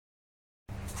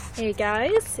Hey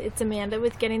guys, it's Amanda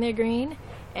with Getting There Green,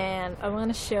 and I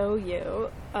want to show you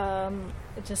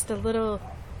just a little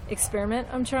experiment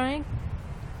I'm trying.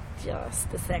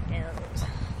 Just a second.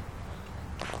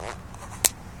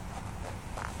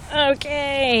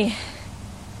 Okay.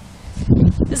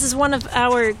 This is one of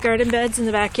our garden beds in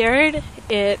the backyard.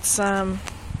 It's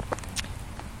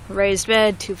raised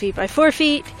bed, 2 feet by 4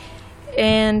 feet,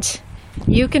 and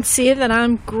you can see that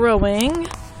I'm growing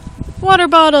water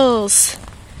bottles.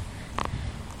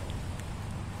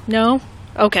 No?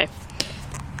 Okay.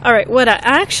 Alright, what I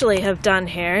actually have done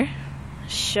here,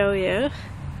 show you.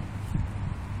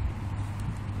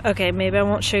 Okay, maybe I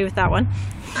won't show you with that one.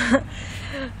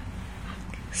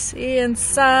 See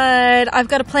inside, I've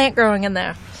got a plant growing in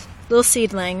there. Little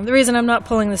seedling. The reason I'm not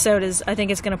pulling this out is I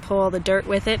think it's going to pull all the dirt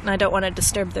with it, and I don't want to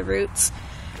disturb the roots.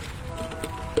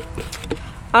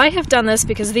 I have done this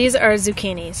because these are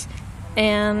zucchinis,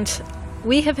 and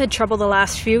we have had trouble the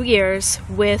last few years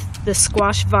with the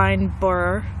squash vine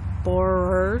borer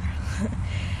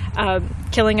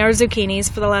killing our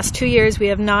zucchinis. For the last 2 years, we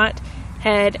have not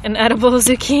had an edible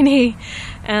zucchini,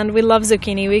 and we love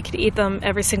zucchini. We could eat them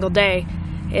every single day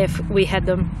if we had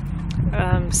them.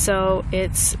 So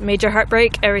it's major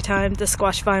heartbreak every time the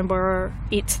squash vine borer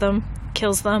eats them,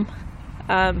 kills them.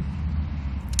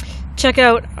 Check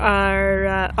out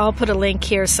our, I'll put a link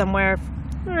here somewhere,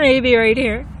 maybe right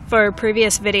here, for a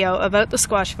previous video about the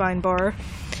squash vine borer,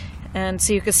 and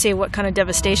so you can see what kind of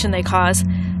devastation they cause.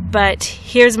 But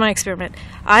here's my experiment.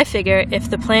 I figure if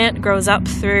the plant grows up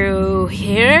through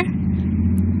here,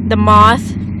 the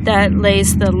moth that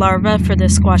lays the larva for the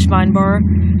squash vine borer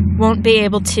won't be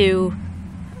able to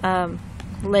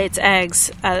lay its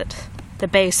eggs at the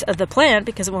base of the plant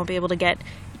because it won't be able to get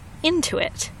into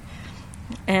it.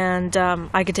 And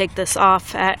I could take this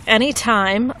off at any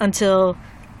time until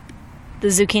the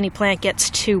zucchini plant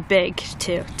gets too big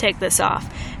to take this off.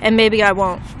 And maybe I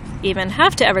won't even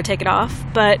have to ever take it off,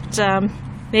 but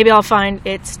maybe I'll find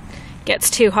it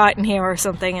gets too hot in here or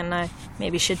something and I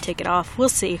maybe should take it off. We'll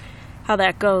see how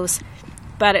that goes.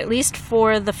 But at least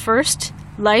for the first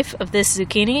life of this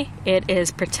zucchini, it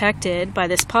is protected by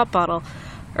this pop bottle,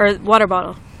 or water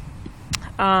bottle.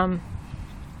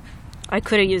 I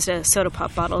could have used a soda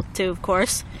pop bottle too, of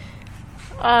course.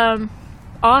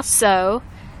 Also,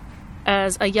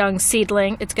 as a young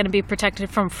seedling, it's going to be protected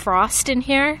from frost in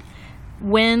here,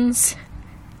 winds,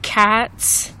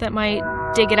 cats that might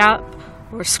dig it up,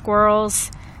 or squirrels.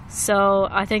 So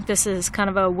I think this is kind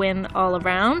of a win all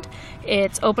around.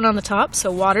 It's open on the top,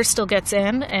 so water still gets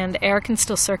in and air can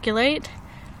still circulate,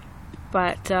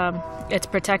 but it's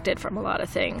protected from a lot of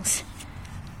things.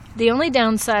 The only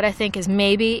downside, I think, is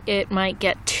maybe it might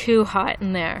get too hot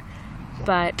in there,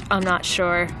 but I'm not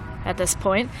sure at this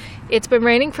point. It's been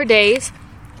raining for days,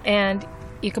 and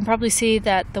you can probably see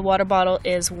that the water bottle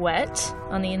is wet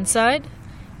on the inside.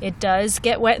 It does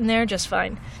get wet in there just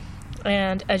fine.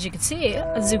 And as you can see,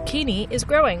 a zucchini is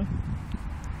growing.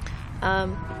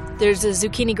 There's a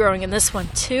zucchini growing in this one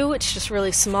too. It's just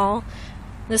really small.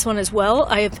 This one as well.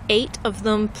 I have 8 of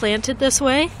them planted this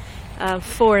way,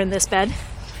 4 in this bed.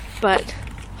 But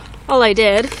all I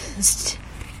did is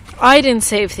I didn't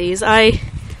save these.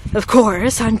 Of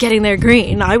course, I'm Getting There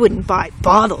Green. I wouldn't buy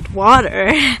bottled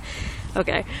water.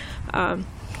 Okay.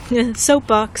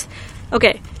 Soapbox.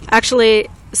 Okay. Actually,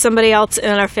 somebody else in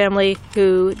our family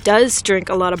who does drink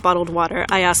a lot of bottled water,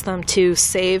 I asked them to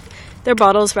save their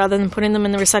bottles rather than putting them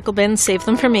in the recycle bin. Save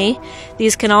them for me.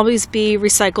 These can always be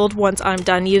recycled once I'm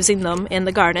done using them in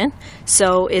the garden.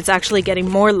 So it's actually getting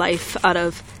more life out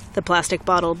of the plastic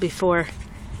bottle before,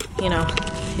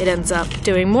 it ends up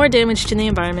doing more damage to the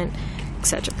environment,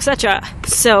 etc., etc.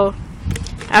 So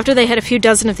after they had a few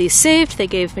dozen of these saved, they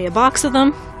gave me a box of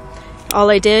them. All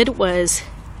I did was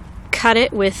cut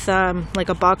it with like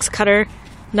a box cutter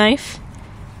knife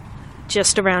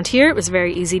just around here. It was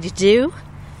very easy to do.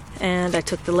 And I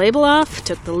took the label off,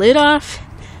 took the lid off.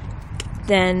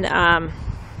 Then I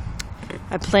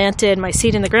planted my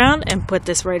seed in the ground and put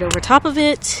this right over top of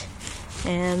it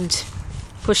and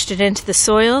pushed it into the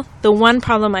soil. The one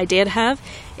problem I did have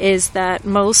is that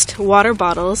most water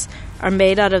bottles are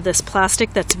made out of this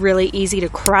plastic that's really easy to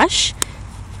crush.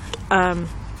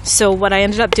 So what I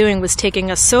ended up doing was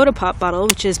taking a soda pop bottle,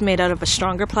 which is made out of a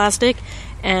stronger plastic,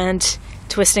 and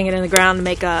twisting it in the ground to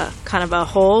make a kind of a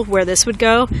hole where this would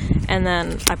go, and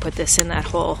then I put this in that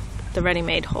hole, the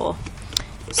ready-made hole.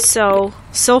 So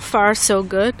far so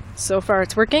good. So far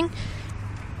it's working.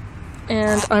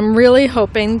 And I'm really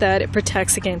hoping that it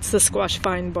protects against the squash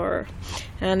vine borer.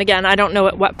 And again, I don't know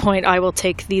at what point I will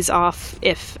take these off,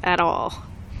 if at all.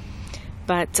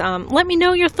 But let me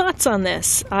know your thoughts on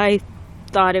this. I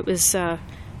thought it was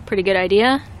pretty good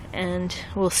idea, and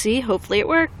we'll see. Hopefully it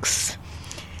works.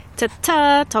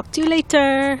 Ta-ta! Talk to you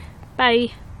later.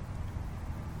 Bye.